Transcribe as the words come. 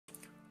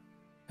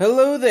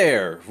Hello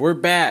there, we're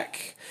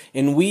back.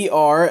 And we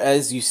are,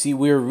 as you see,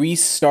 we're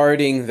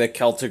restarting the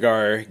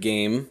Celtigar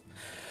game.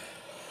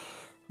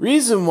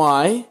 Reason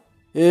why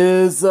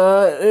is,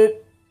 I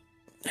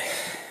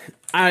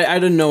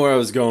didn't know where I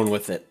was going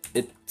with it.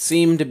 It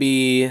seemed to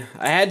be,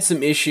 I had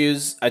some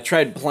issues. I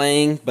tried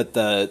playing, but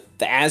the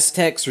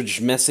Aztecs were just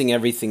messing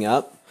everything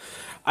up.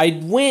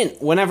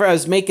 Whenever I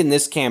was making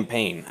this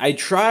campaign, I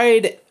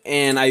tried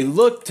and I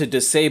looked to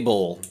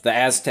disable the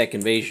Aztec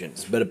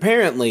invasions, but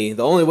apparently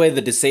the only way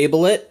to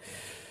disable it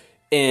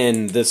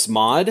in this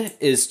mod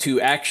is to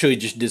actually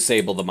just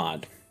disable the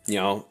mod,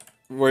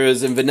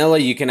 whereas in vanilla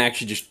you can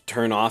actually just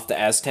turn off the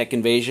Aztec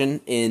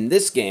invasion. In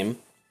this game,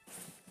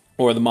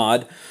 or the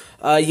mod,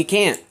 you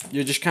can't.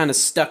 You're just kind of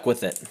stuck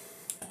with it.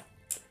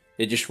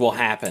 It just will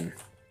happen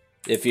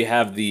if you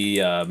have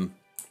the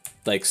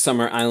like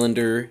Summer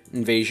Islander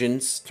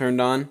invasions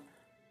turned on.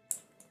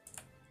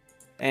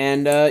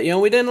 And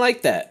we didn't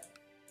like that.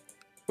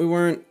 We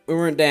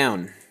weren't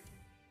down.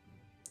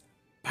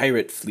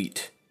 Pirate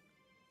fleet.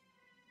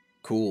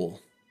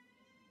 Cool.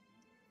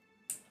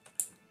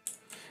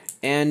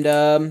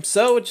 And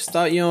so just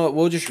thought,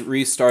 we'll just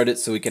restart it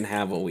so we can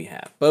have what we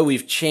have. But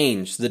we've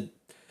changed. The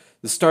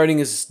starting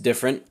is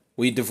different.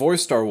 We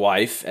divorced our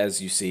wife,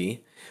 as you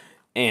see.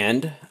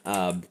 And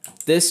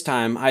this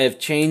time I have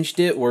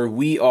changed it where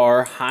we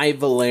are High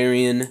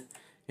Valerian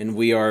and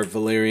we are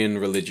Valerian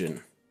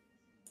religion.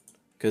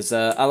 Because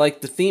I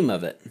like the theme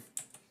of it.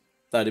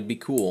 Thought it'd be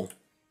cool.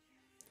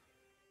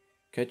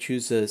 Can I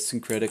choose a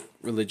syncretic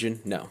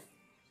religion? No.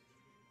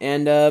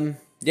 And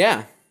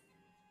yeah.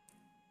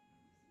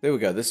 There we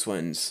go. This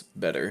one's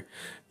better.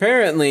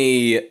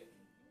 Apparently,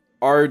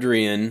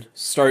 Ardrian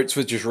starts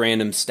with just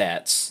random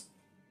stats.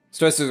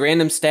 Starts with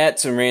random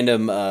stats and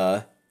random,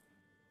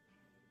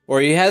 or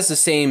he has the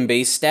same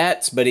base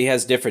stats, but he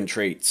has different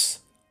traits,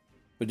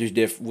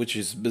 which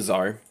is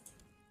bizarre.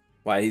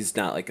 Why he's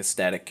not like a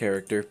static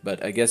character,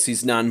 but I guess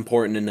he's not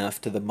important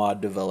enough to the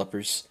mod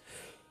developers.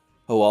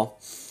 Oh well.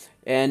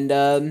 And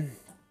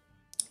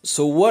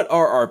so what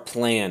are our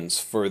plans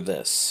for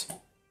this?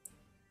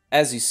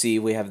 As you see,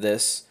 we have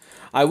this.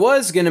 I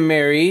was gonna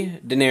marry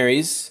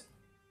Daenerys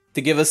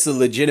to give us the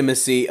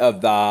legitimacy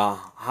of the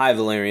High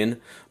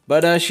Valerian,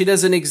 but she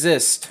doesn't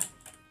exist.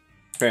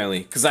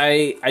 Apparently, because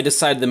I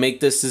decided to make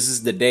this. This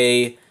is the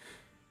day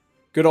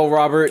good old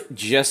Robert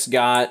just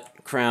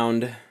got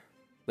crowned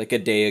like a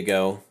day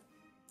ago.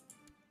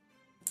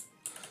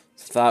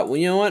 So thought, well,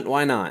 you know what?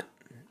 Why not?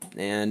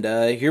 And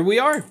here we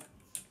are.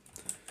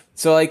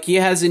 So like he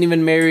hasn't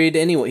even married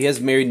anyone. He has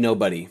married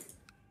nobody.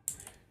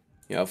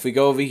 If we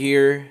go over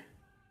here,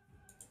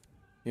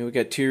 we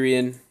got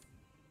Tyrion.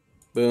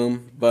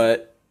 Boom.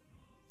 But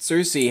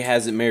Cersei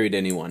hasn't married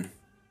anyone.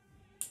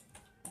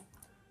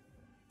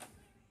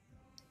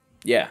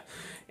 Yeah,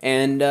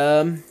 and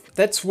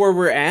that's where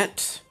we're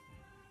at.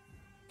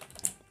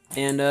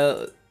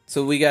 And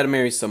so we gotta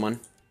marry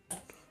someone.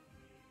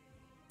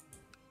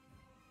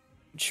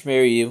 Just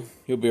marry you.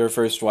 You'll be our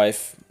first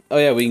wife. Oh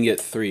yeah, we can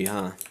get 3,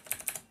 huh?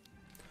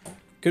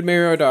 Could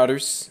marry our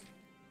daughters.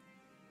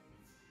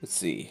 Let's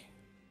see.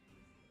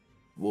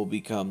 We'll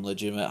become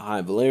legitimate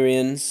High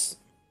Valerians.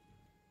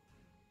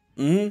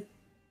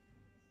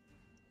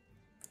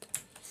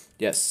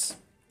 Yes.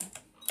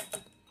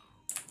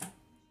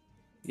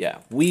 Yeah,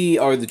 we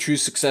are the true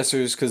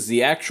successors because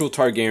the actual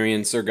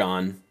Targaryens are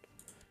gone.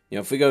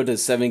 If we go to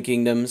Seven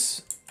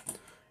Kingdoms,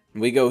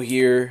 and we go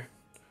here,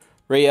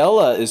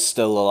 Rhaella is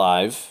still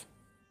alive.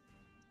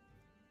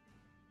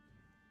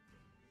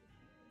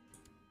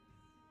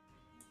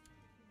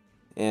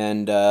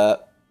 And,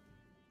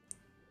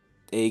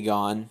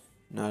 Aegon,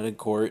 not in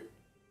court.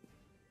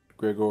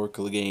 Gregor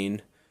Clegane.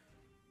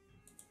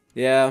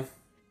 Yeah,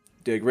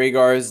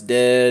 Rhaegar is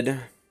dead.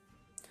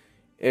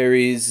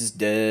 Aerys is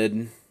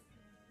dead.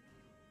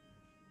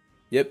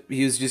 Yep,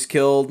 he was just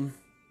killed.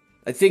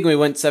 I think we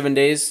went 7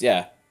 days.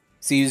 Yeah.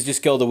 See, he was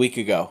just killed a week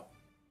ago.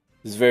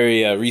 It was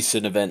very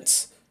recent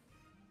events.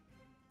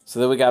 So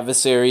then we got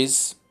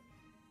Viserys.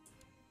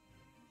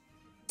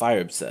 Fire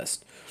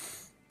obsessed.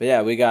 But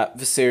yeah, we got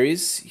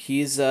Viserys.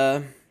 He's,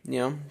 doing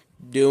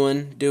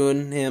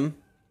him.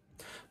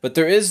 But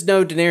there is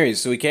no Daenerys,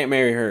 so we can't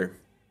marry her.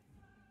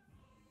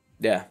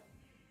 Yeah.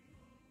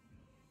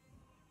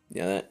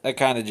 Yeah, that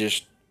kind of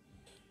just...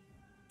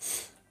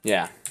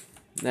 Yeah.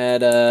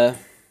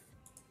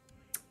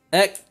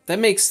 That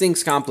makes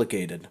things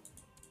complicated.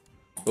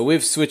 But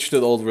we've switched to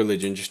the old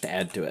religion just to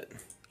add to it.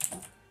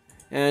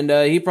 And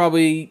he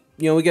probably,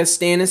 we got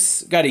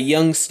Stannis, got a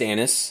young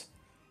Stannis.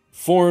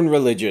 Foreign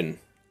religion.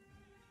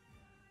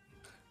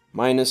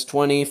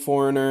 -20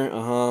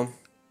 foreigner,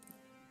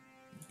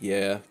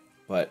 Yeah,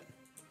 but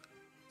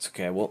it's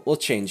okay. We'll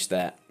change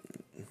that.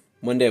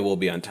 One day we'll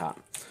be on top.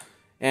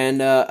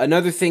 And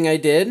another thing I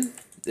did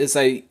is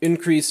I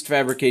increased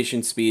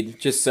fabrication speed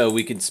just so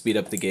we could speed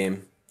up the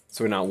game,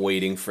 so we're not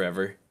waiting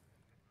forever.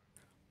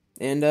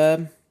 And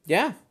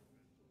yeah,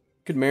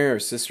 could marry our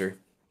sister.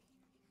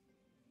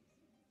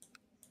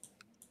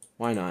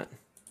 Why not?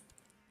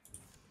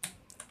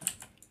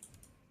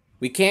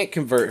 We can't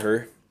convert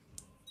her.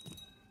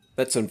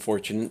 That's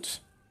unfortunate.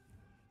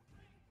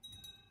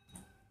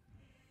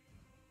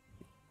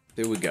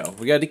 There we go.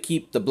 We got to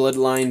keep the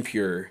bloodline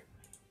pure.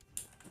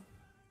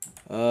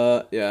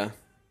 Yeah.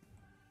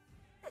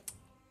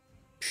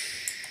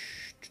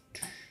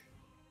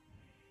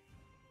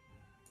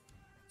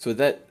 So is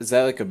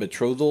that like a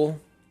betrothal?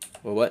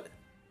 Or what?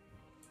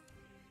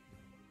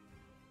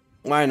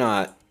 Why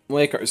not?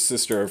 Make our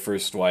sister our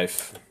first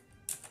wife.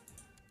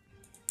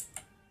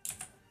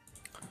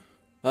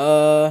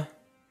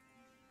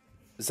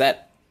 Is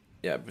that...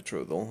 Yeah,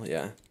 betrothal,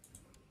 yeah.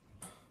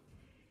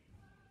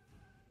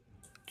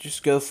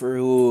 Just go for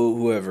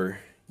whoever.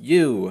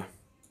 You.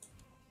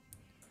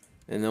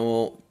 And then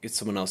we'll get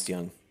someone else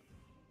young.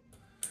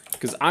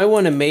 Because I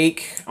want to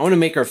make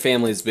our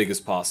family as big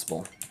as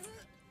possible.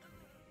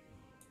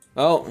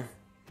 Oh.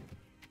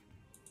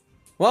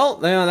 Well,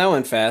 yeah, that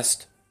went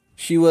fast.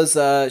 She was,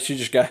 she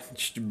just got...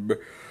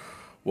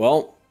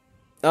 Well.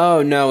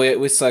 Oh, no,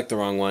 we select the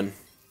wrong one.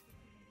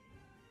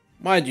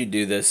 Why'd you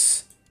do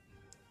this?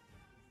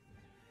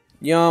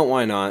 Yeah,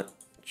 why not?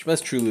 She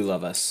must truly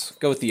love us.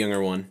 Go with the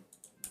younger one.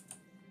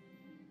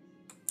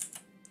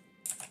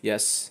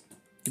 Yes.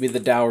 Give me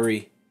the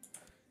dowry.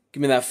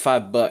 Give me that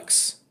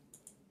 $5.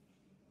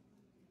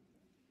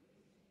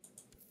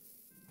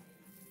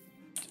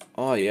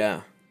 Oh,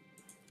 yeah.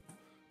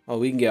 Oh,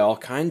 we can get all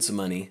kinds of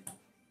money.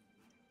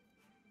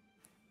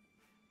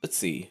 Let's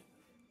see.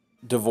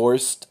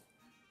 Divorced.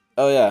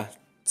 Oh, yeah.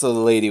 So the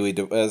lady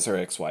as her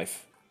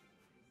ex-wife.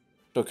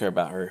 Don't care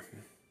about her.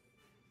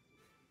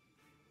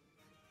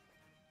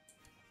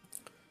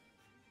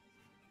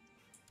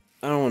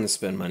 I don't want to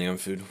spend money on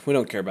food. We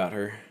don't care about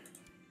her.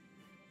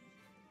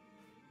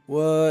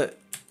 What?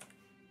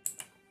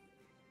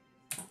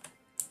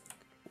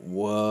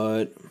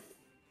 What?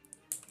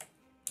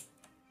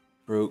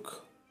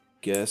 Broke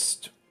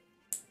guest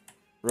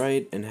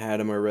right and had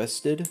him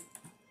arrested?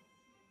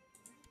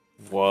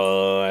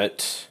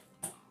 What?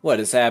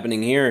 What is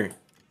happening here?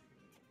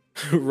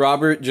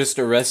 Robert just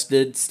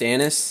arrested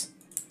Stannis?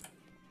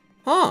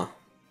 Huh.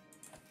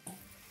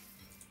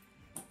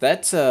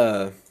 That's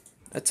a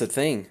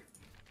thing.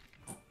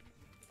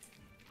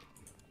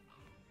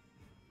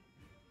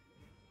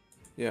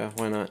 Yeah,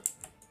 why not?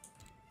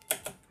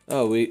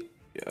 Oh,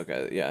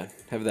 okay, yeah,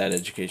 have that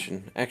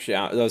education. Actually,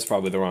 that was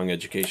probably the wrong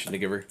education to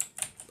give her.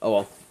 Oh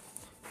well.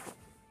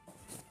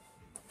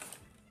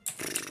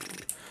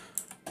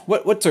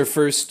 What's her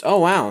first? Oh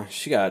wow,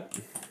 she got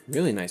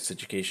really nice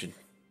education.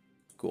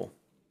 Cool.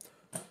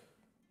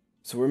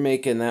 So we're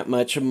making that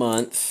much a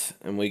month,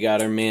 and we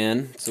got our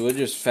man. So we'll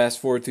just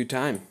fast forward through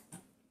time.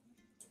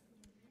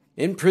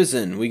 In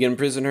prison, we can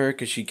imprison her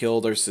because she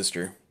killed our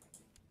sister.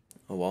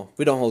 Oh well,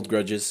 we don't hold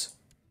grudges.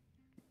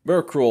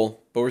 We're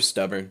cruel, but we're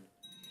stubborn.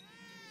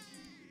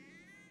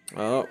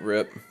 Oh,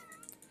 rip.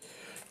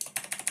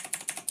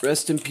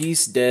 Rest in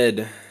peace,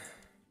 dead.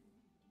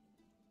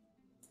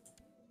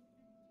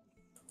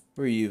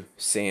 Where are you?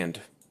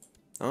 Sand.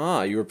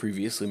 Ah, you were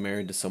previously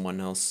married to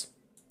someone else.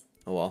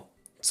 Oh well.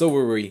 So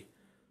were we.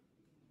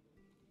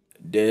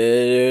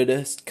 Dead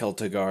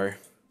Celtigar.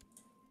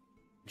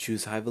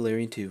 Choose High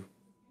Valerian too.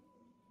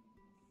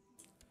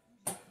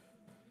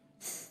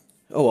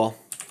 Oh well.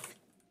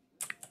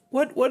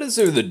 What is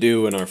there to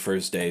do in our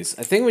first days?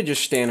 I think we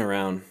just stand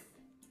around.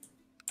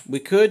 We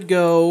could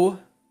go...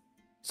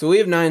 So we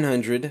have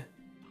 900.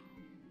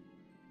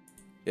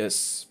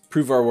 Yes,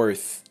 prove our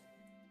worth.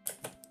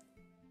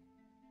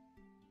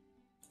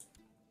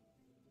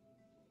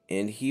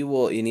 And he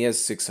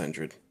has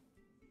 600.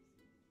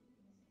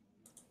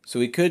 So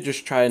we could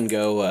just try and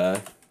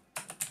go,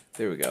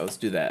 there we go, let's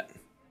do that.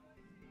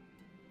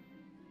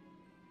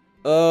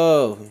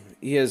 Oh,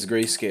 he has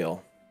grayscale.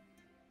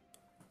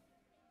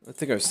 I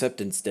think our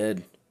Septon's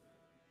dead.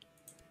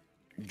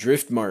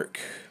 Driftmark.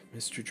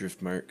 Mr.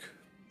 Driftmark.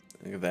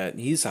 Look at that.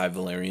 He's High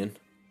Valerian.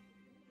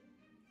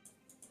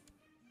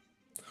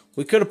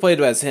 We could have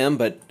played as him,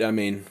 but, I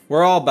mean,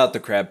 we're all about the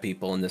crab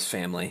people in this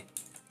family.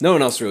 No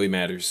one else really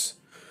matters.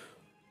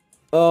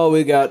 Oh,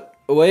 we got...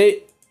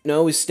 Wait.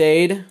 No, we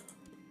stayed.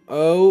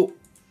 Oh.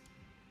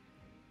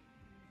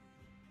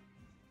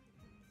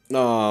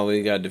 Oh,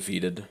 we got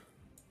defeated.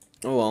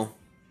 Oh, well.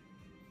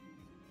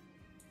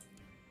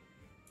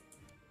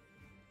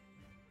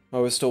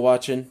 Oh, we're still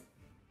watching?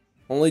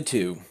 Only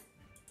 2.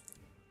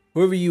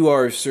 Whoever you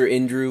are, Sir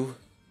Andrew.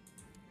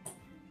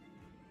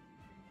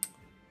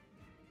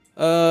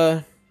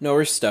 No,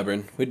 we're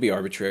stubborn. We'd be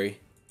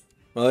arbitrary.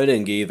 Well, I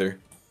didn't get either.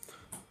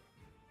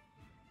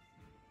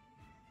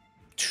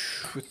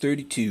 We're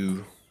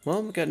 32.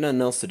 Well, we got nothing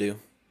else to do.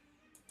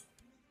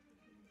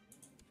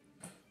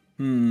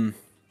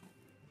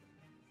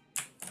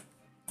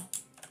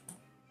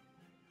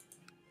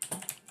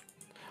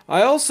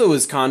 I also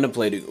was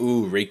contemplating...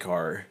 Ooh,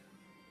 Raykar.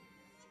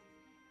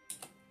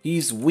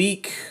 He's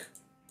weak.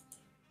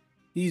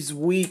 He's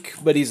weak,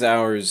 but he's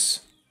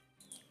ours.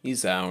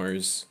 He's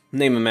ours.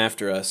 Name him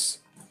after us.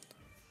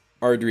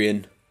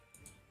 Ardrian.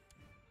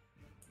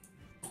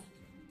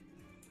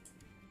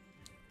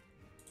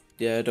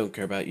 Yeah, I don't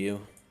care about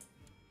you.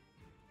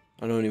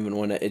 I don't even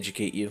want to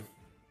educate you.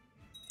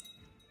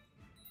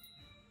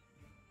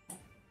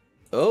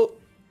 Oh,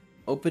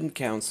 open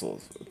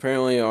council.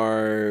 Apparently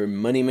our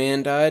money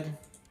man died.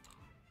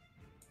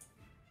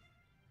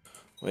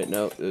 Wait,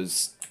 no, it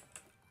was...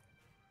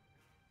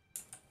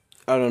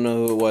 I don't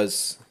know who it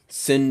was.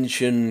 Sin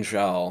Shin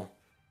Shao.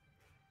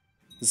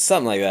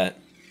 Something like that.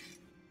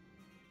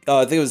 Oh,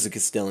 I think it was a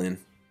Castilian.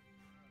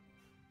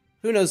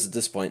 Who knows at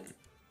this point?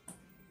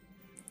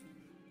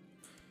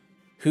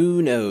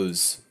 Who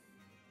knows?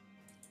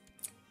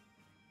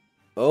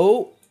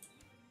 Oh.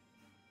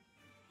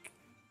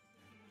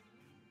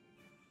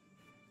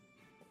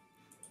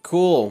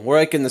 Cool. We're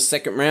like in the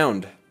second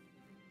round.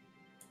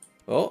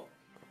 Oh.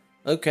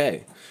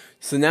 Okay.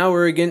 So now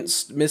we're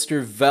against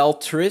Mr.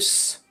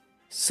 Valtris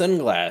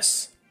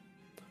Sunglass.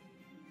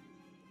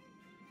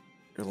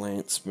 Your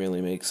lance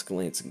merely makes a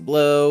glancing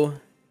blow.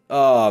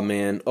 Oh,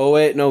 man. Oh,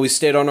 wait. No, we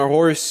stayed on our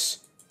horse.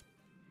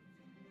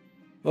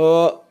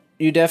 Oh,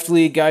 you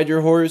definitely guide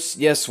your horse?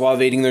 Yes, while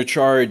evading their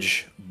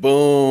charge.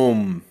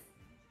 Boom.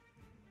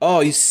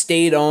 Oh, he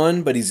stayed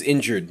on, but he's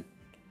injured.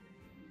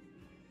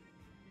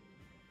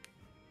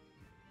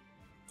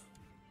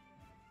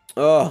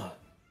 Oh.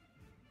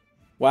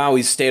 Wow,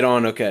 he stayed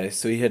on. Okay,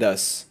 so he hit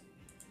us.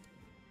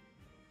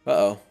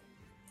 Uh-oh.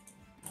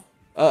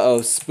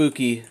 Uh-oh,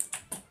 spooky.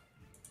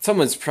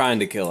 Someone's trying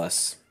to kill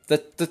us.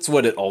 That's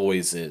what it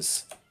always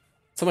is.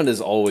 Someone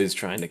is always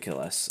trying to kill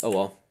us. Oh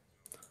well.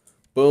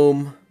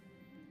 Boom.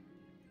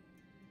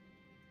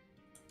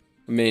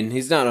 I mean,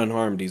 he's not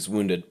unharmed, he's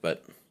wounded,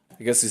 but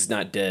I guess he's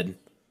not dead.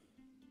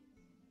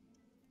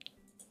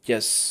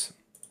 Yes.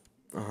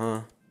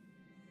 Uh-huh.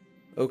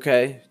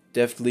 Okay,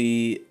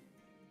 definitely.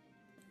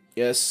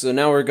 Yes, so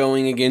now we're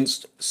going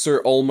against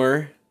Sir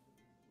Ulmer.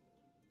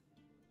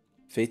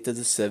 Fate of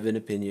the Seven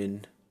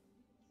Opinion.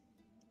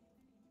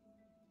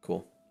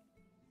 Cool.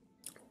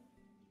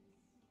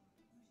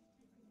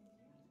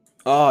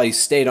 Oh, he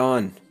stayed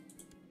on.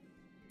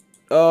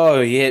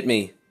 Oh, he hit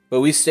me.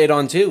 But we stayed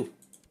on too.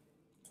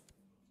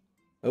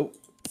 Oh.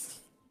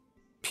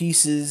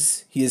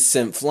 Pieces. He is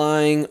sent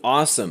flying.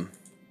 Awesome.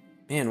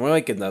 Man, we're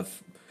like in the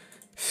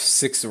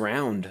 6th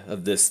round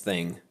of this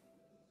thing.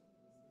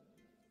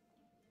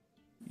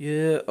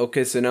 Yeah,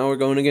 okay, so now we're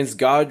going against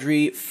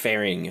Godry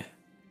Faring.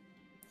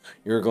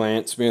 Your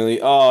glance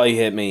merely... Oh, he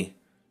hit me.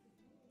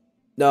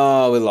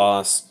 No, we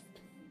lost.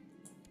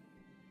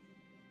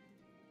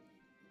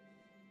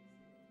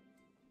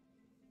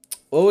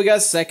 Well, we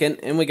got second,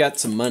 and we got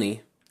some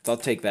money. So I'll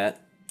take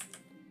that.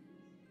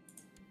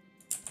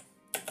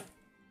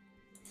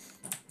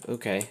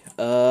 Okay,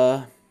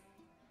 yeah,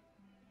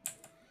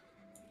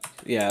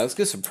 let's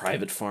get some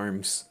private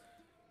farms.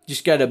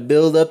 Just gotta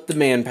build up the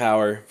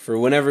manpower for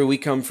whenever we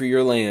come for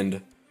your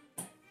land.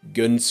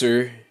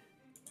 Gunser.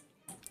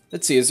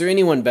 Let's see, is there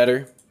anyone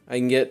better I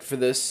can get for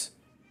this?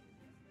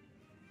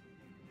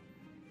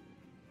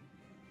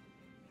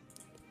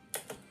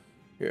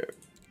 Here.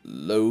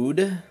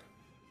 Load.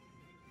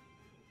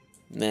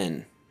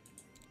 Men.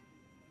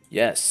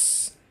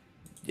 Yes.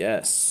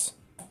 Yes.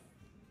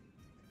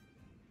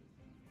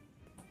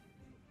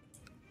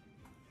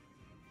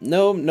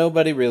 No,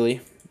 nobody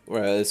really.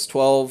 Whereas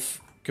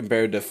 12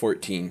 compared to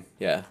 14.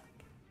 Yeah.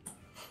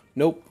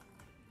 Nope.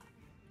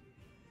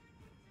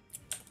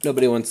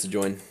 Nobody wants to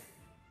join.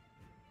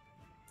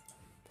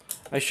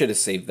 I should have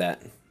saved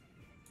that.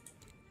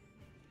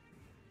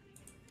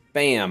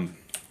 Bam.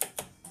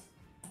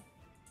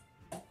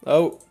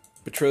 Oh,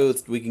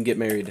 betrothed, we can get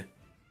married.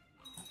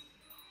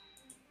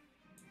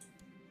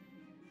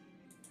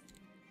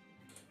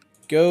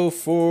 Go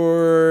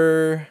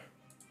for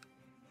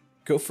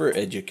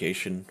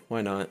education.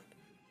 Why not?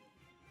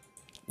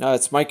 No,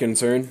 it's my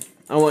concern.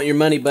 I want your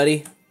money,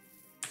 buddy.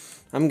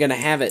 I'm gonna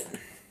have it.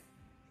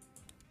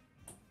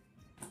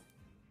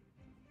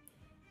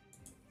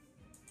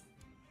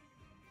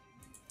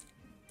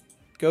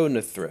 Go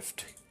into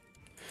thrift.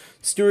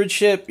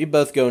 Stewardship, you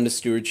both go into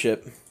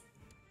stewardship.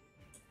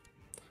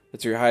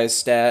 That's your highest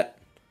stat.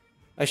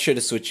 I should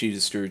have switched you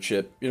to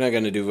stewardship. You're not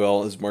gonna do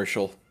well as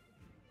marshal.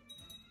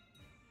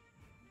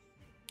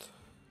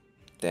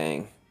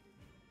 Dang.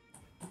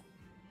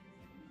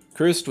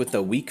 Cursed with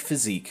a weak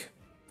physique.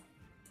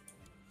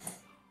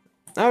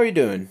 How are you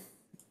doing?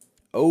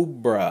 Oh,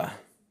 bruh.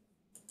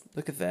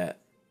 Look at that.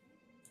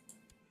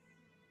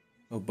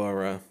 Oh,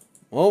 bruh.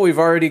 Well, we've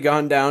already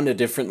gone down a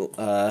different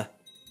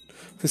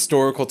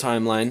historical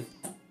timeline.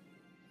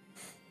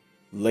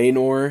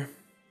 Lenor.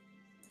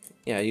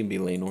 Yeah, you can be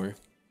Lenor.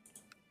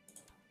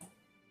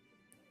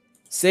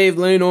 Save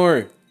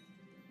Lenor!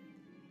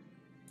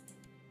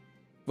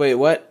 Wait,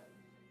 what?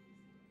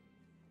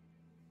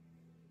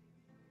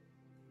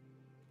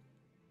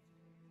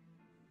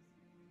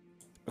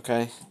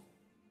 Okay.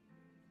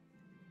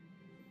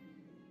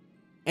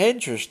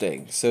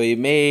 Interesting. So he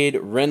made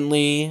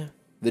Renly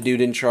the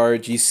dude in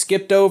charge. He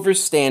skipped over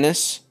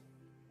Stannis.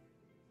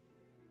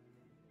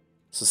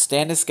 So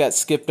Stannis got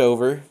skipped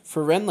over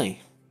for Renly.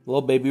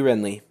 Little baby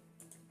Renly.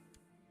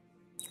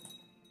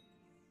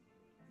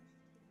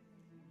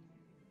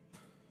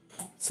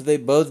 So they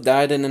both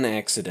died in an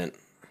accident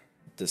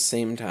at the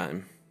same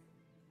time.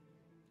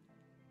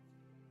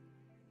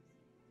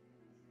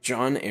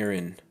 John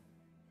Aaron.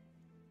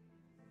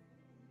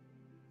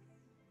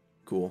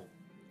 Cool.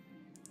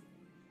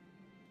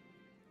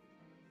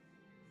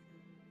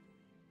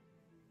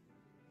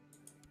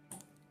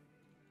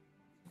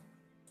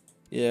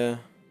 Yeah.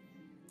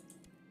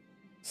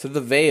 So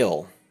the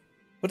Veil.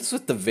 What is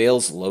with the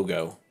Veil's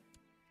logo?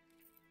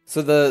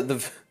 So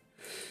the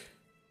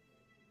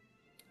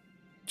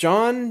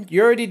John,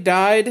 you already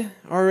died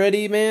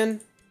already,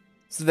 man?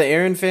 So the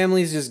Aaron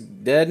family's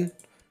just dead?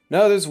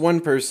 No, there's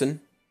one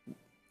person.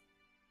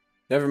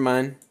 Never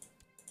mind.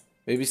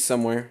 Maybe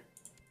somewhere.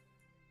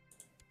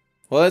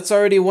 Well, that's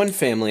already one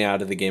family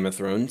out of the Game of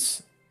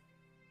Thrones.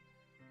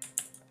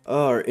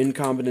 Oh, our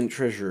incompetent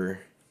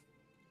treasurer.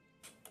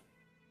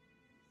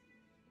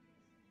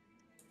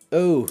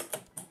 Oh.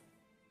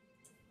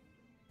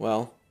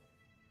 Well.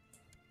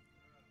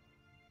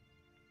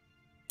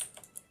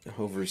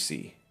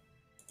 Oversee.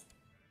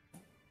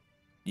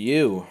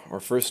 You,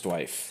 our first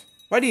wife.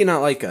 Why do you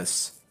not like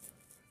us?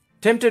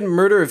 Attempted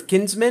murder of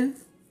kinsmen?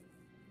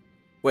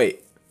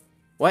 Wait.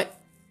 What?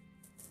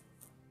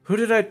 Who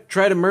did I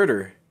try to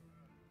murder?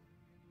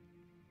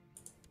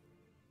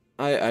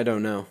 I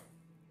don't know.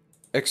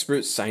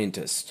 Expert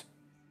scientist.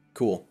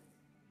 Cool.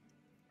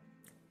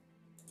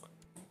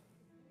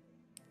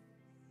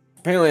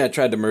 Apparently I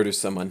tried to murder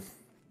someone.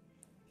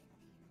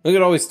 We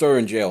could always throw her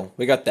in jail.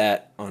 We got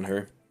that on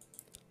her.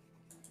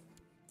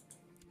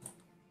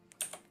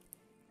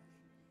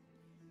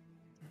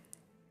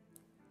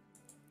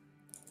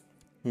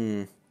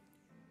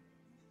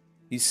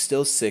 He's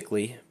still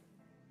sickly.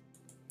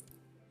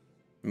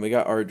 And we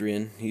got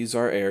Ardrian. He's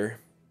our heir.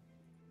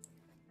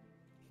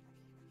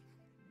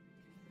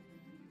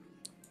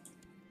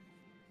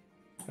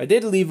 I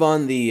did leave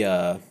on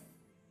the,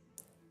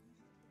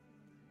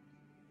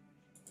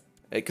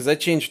 because I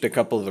changed a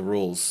couple of the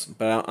rules,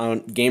 but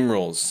on game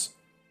rules.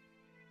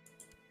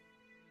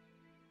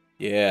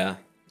 Yeah.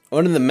 I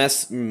wanted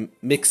to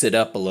mix it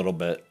up a little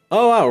bit.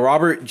 Oh, wow,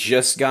 Robert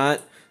just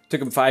got...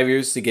 Took him 5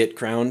 years to get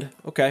crowned.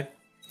 Okay.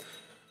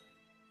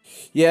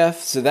 Yeah,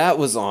 so that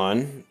was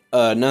on.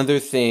 Another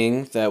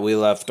thing that we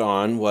left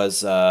on was,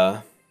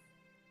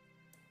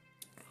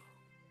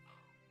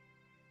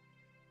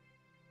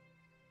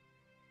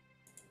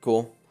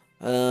 cool.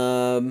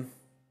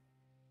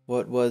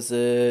 What was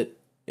it?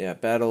 Yeah,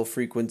 battle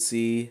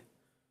frequency.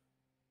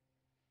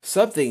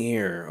 Something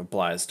here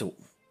applies to...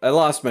 I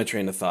lost my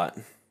train of thought.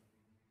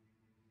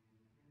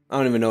 I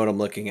don't even know what I'm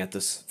looking at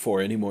this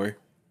for anymore.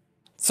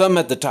 Some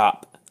at the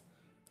top.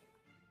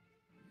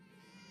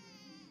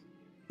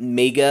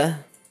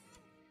 Mega.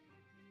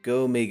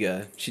 Go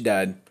Mega. She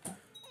died.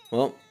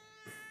 Well,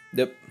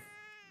 yep.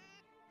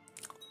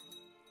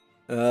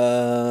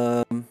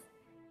 What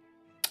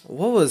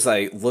was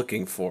I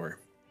looking for?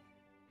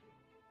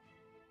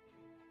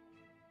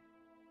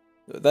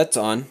 That's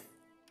on.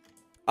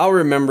 I'll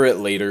remember it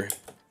later.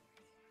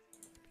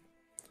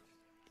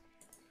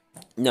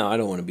 No, I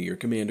don't want to be your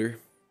commander.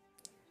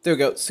 There we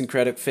go.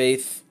 Syncretic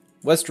Faith.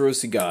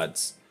 Westerosi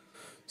gods.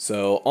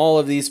 So all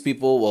of these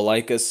people will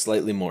like us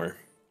slightly more.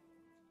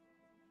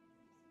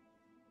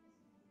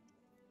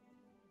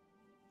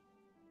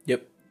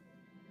 Yep.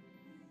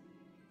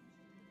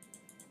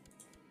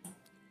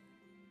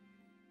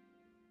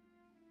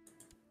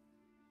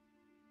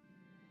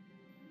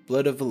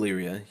 Blood of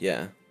Valyria,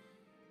 yeah.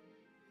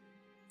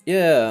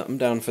 Yeah, I'm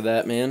down for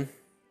that, man.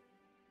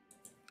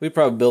 We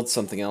probably build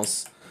something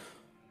else.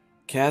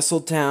 Castle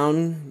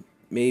Town,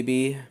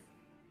 maybe.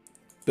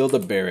 Build a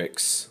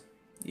barracks.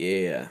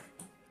 Yeah.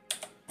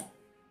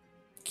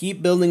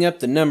 Keep building up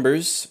the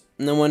numbers,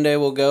 and then one day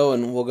we'll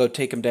go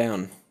take them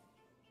down.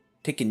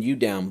 Taking you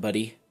down,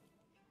 buddy.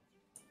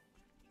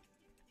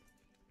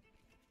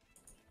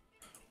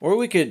 Or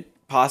we could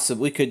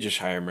just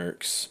hire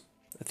mercs.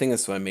 I think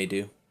that's what I may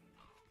do.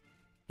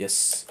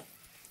 Yes.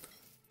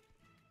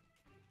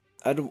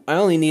 I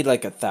only need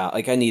like 1,000.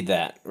 Like I need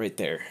that right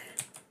there.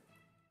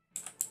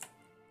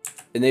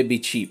 And they'd be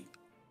cheap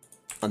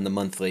on the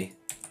monthly.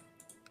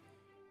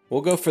 We'll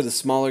go for the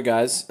smaller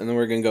guys, and then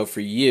we're gonna go for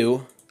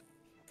you.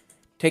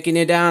 Taking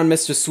you down,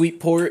 Mr.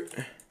 Sweetport.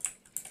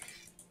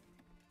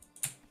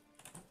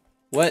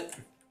 What?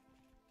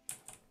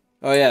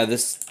 Oh yeah,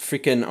 this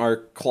freaking our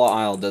Claw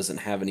Isle doesn't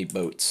have any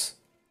boats.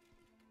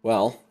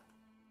 Well.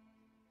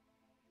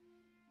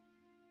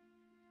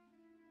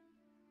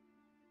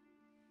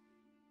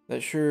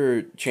 That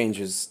sure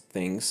changes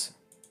things.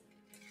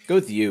 Go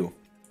with you.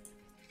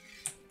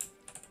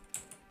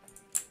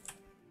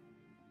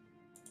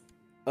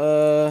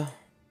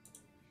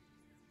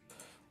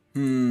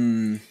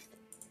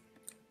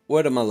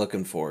 What am I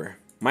looking for?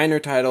 Minor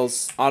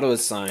titles, auto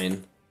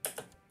assign.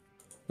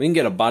 We can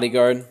get a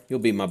bodyguard. You'll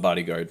be my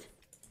bodyguard.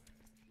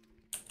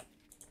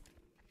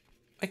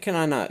 Why can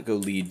I not go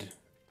lead?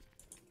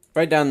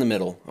 Right down the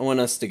middle. I want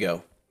us to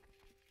go.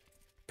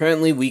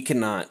 Apparently we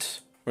cannot.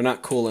 We're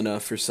not cool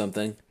enough or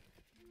something.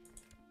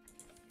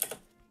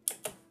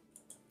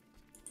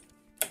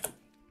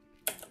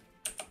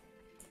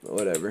 But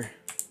whatever.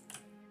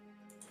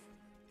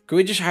 Could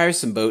we just hire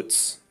some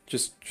boats?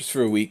 Just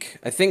for a week?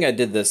 I think I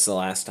did this the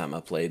last time I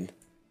played.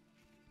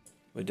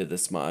 We did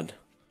this mod.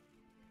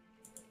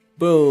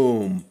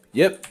 Boom.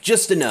 Yep,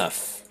 just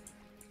enough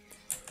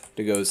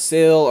to go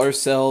sail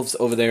ourselves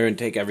over there and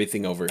take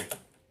everything over.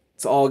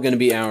 It's all gonna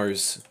be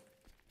ours.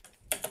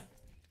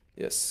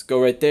 Yes,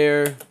 go right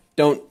there.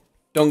 Don't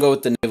go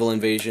with the naval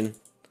invasion.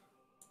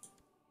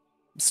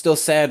 I'm still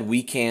sad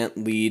we can't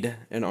lead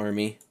an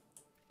army.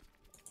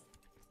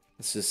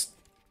 It's just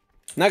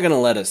not gonna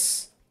let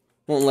us.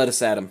 Won't let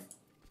us at him.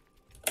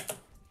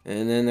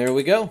 And then there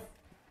we go.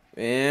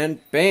 And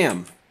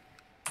bam.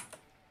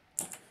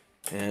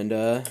 And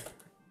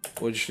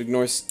we'll just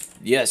ignore.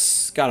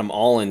 Yes, got them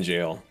all in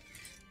jail.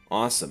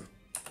 Awesome.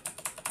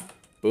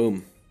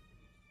 Boom.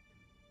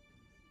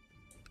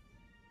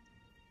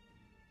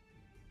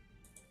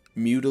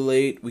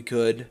 Mutilate, we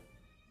could.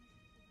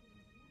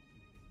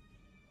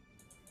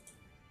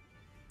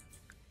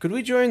 Could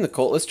we join the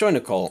cult? Let's join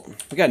the cult.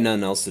 We got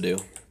nothing else to do.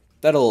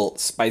 That'll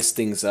spice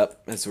things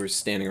up as we're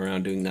standing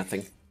around doing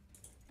nothing.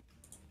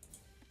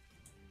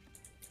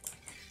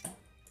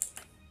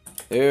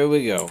 There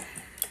we go.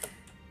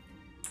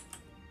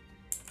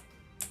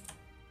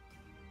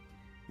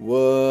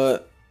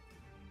 What?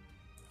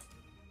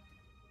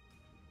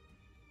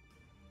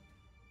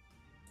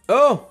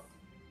 Oh!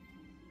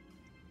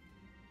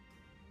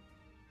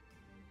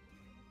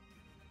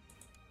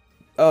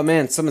 Oh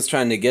man, someone's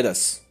trying to get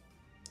us.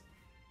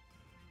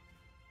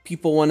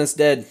 People want us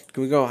dead.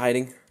 Can we go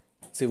hiding?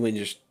 See if we can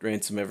just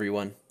ransom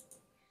everyone.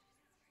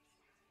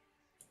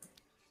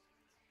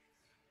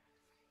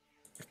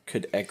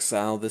 Could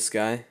exile this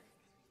guy.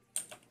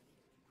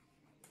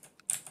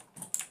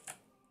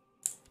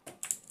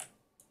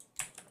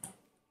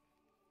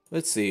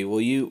 Let's see,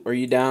 are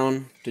you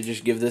down to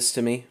just give this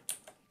to me?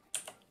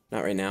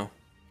 Not right now.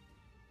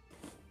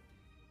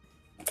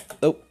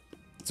 Oh,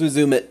 let's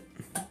resume it.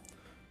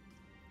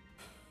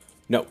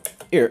 No.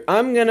 Here,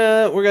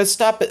 we're gonna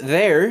stop it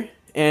there.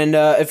 And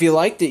if you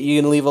liked it,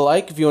 you can leave a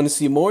like. If you want to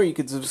see more, you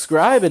can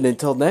subscribe. And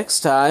until next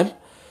time,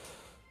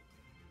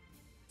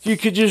 you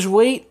could just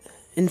wait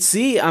and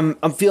see. I'm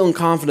feeling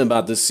confident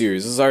about this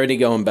series. It's already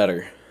going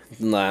better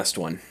than the last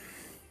one.